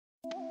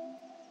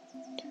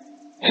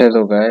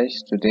Hello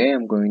guys, today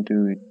I'm going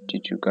to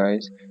teach you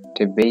guys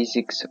the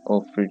basics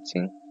of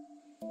fritzing.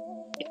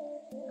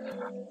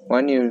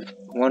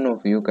 One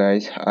of you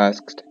guys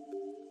asked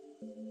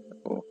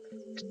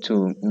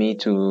to me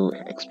to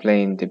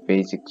explain the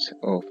basics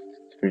of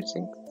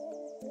fritzing.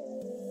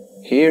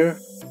 Here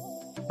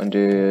on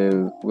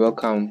the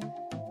welcome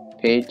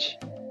page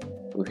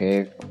you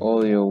have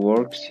all your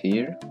works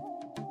here.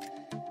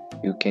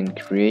 You can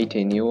create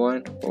a new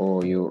one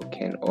or you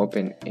can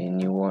open a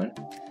new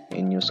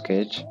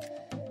sketch.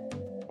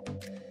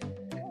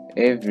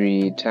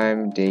 Every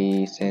time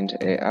they send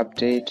an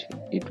update,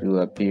 it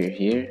will appear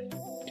here.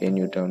 Then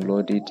you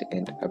download it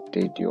and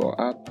update your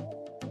app.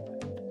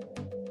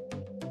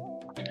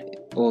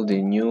 All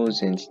the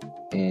news and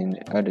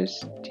other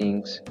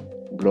things,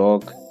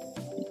 blog,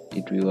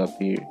 it will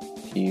appear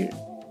here.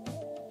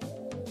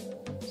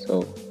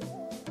 So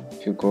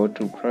if you go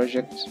to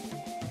projects,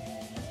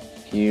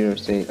 here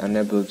say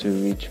unable to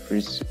reach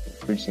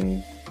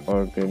Fritzing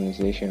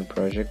organization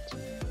project.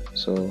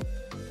 So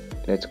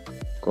let's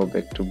go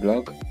back to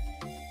blog.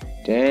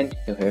 Then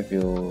you have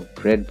your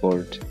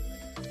breadboard.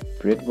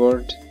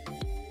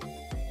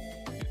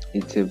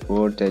 It's a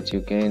board that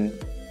you can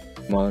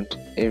mount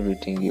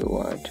everything you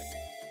want,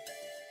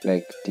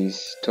 like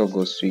this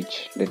toggle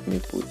switch. Let me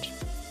put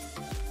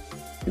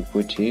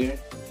here.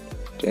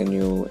 Then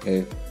you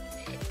have,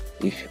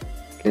 if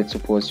let's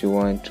suppose you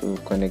want to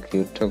connect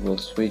your toggle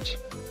switch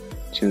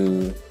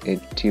to a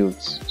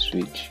tilt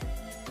switch,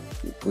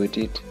 you put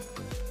it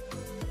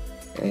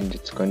and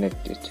it's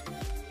connected.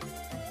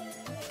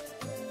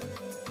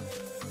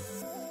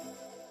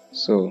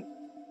 So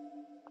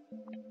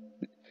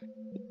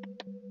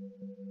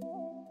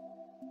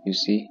you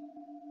see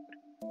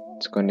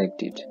it's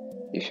connected.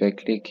 If I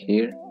click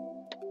here,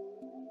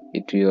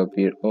 it will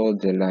appear all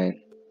the line.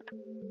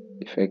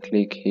 If I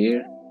click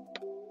here,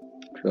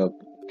 it will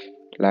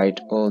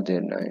light all the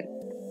line.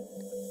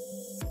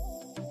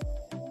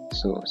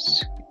 So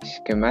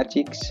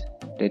schematics,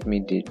 let me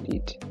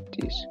delete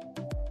this.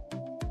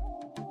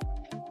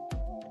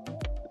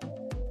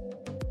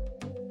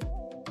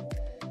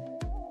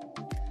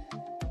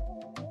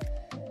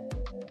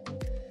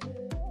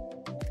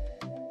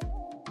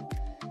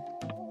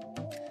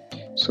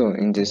 So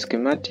in the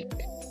schematic,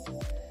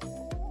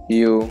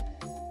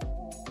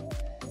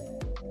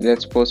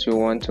 let's suppose you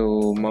want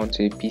to mount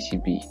a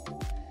PCB.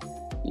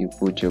 You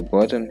put your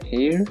button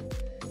here.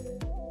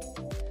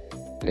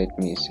 Let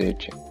me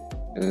search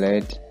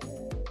LED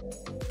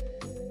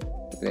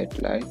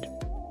light.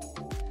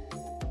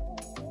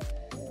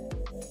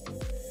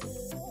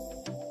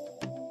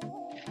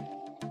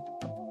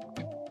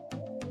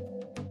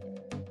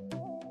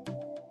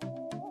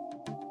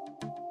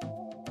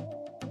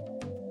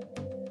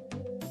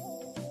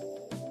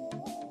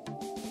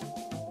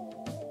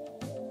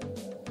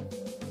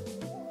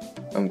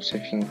 I'm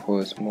searching for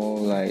a small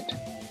light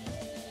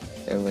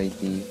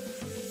LED.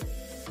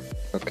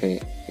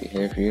 Okay, we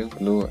have here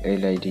blue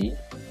LED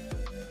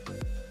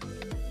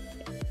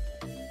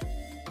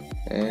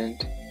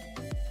and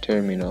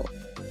terminal.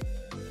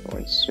 I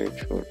want to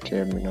search for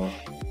terminal.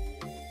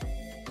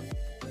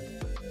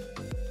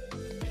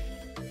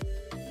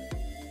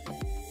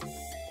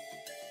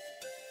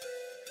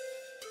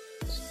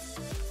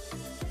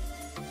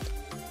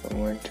 I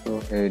want to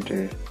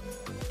header.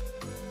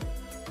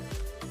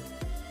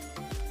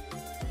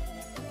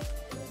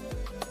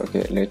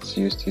 Okay, let's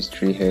use this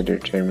 3 header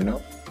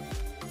terminal.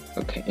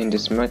 Okay, in the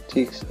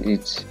schematics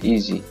it's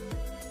easy.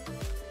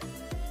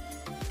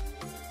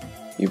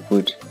 You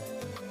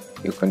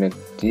connect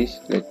this.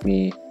 Let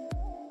me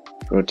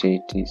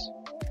rotate this.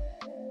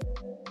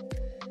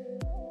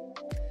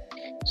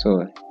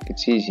 So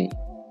it's easy.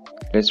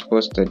 Let's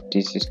suppose that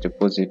this is the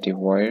positive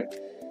wire.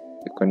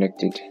 You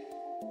connect it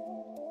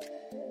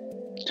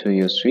to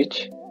your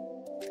switch.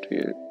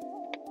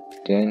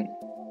 Then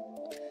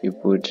you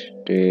put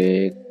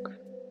the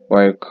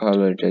wire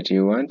color that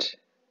you want.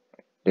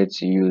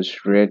 Let's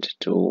use red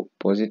to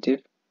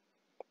positive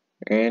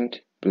and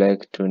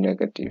black to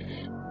negative.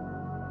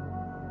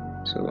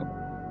 So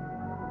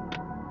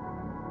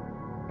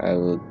I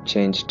will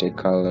change the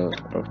color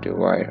of the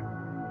wire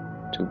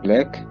to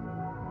black.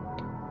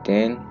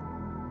 Then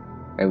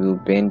I will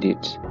bend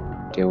it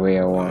the way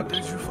I want.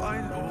 You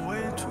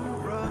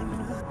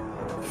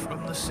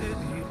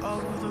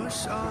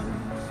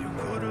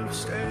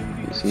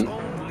see?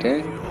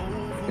 Then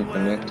you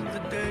connect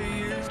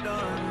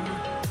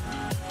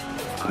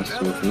this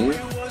to here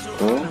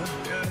or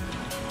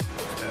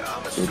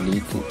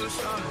delete it.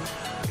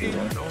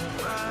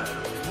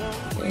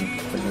 And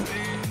connect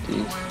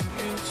this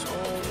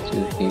to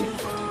here.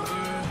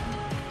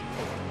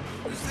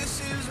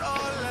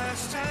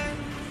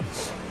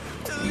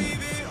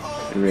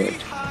 Red.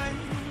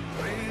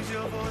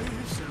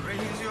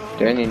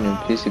 Then in your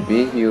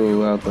PCB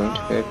you are going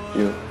to have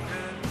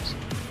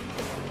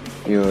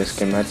your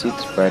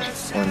schematics, but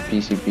on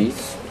PCB.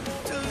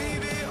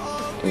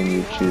 Then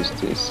you choose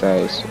the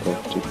size of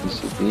the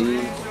PCB.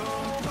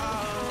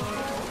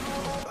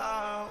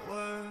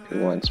 If you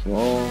want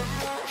small,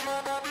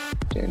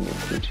 then you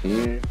put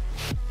here,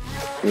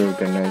 you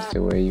organize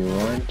the way you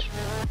want.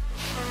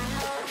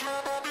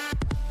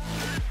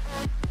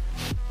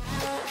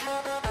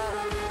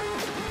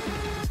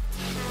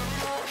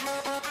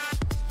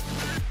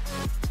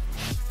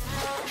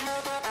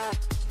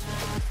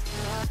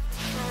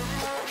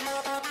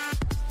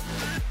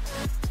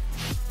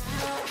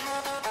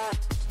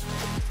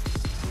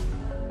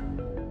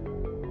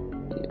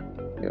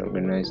 You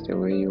organize the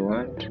way you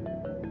want.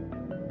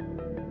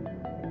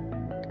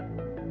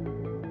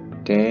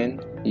 Then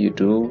you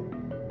do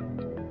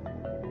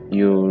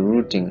your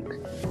routing.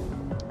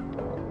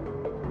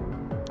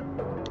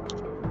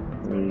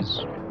 Where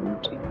is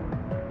routing?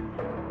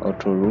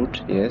 Auto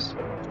route, yes.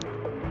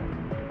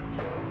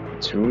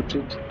 It's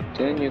routed.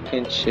 Then you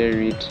can share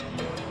it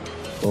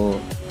or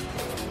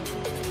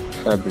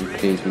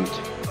fabricate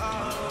it.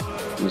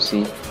 You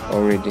see,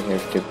 already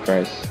have the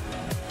price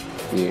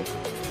here.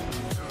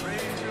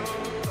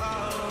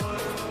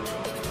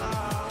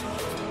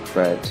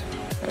 But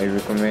I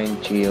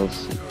recommend GLE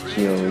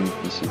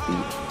PCB.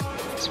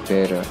 It's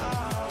better.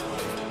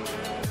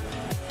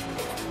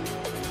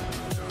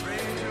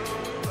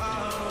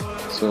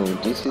 So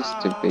this is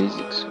the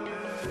basics.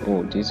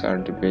 Oh, these are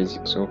the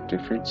basics of the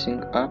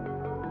Fritzing app.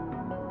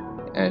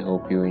 I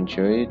hope you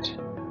enjoy it.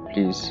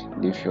 Please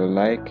leave your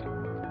like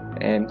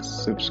and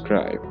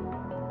subscribe.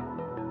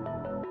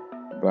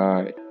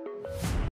 Bye.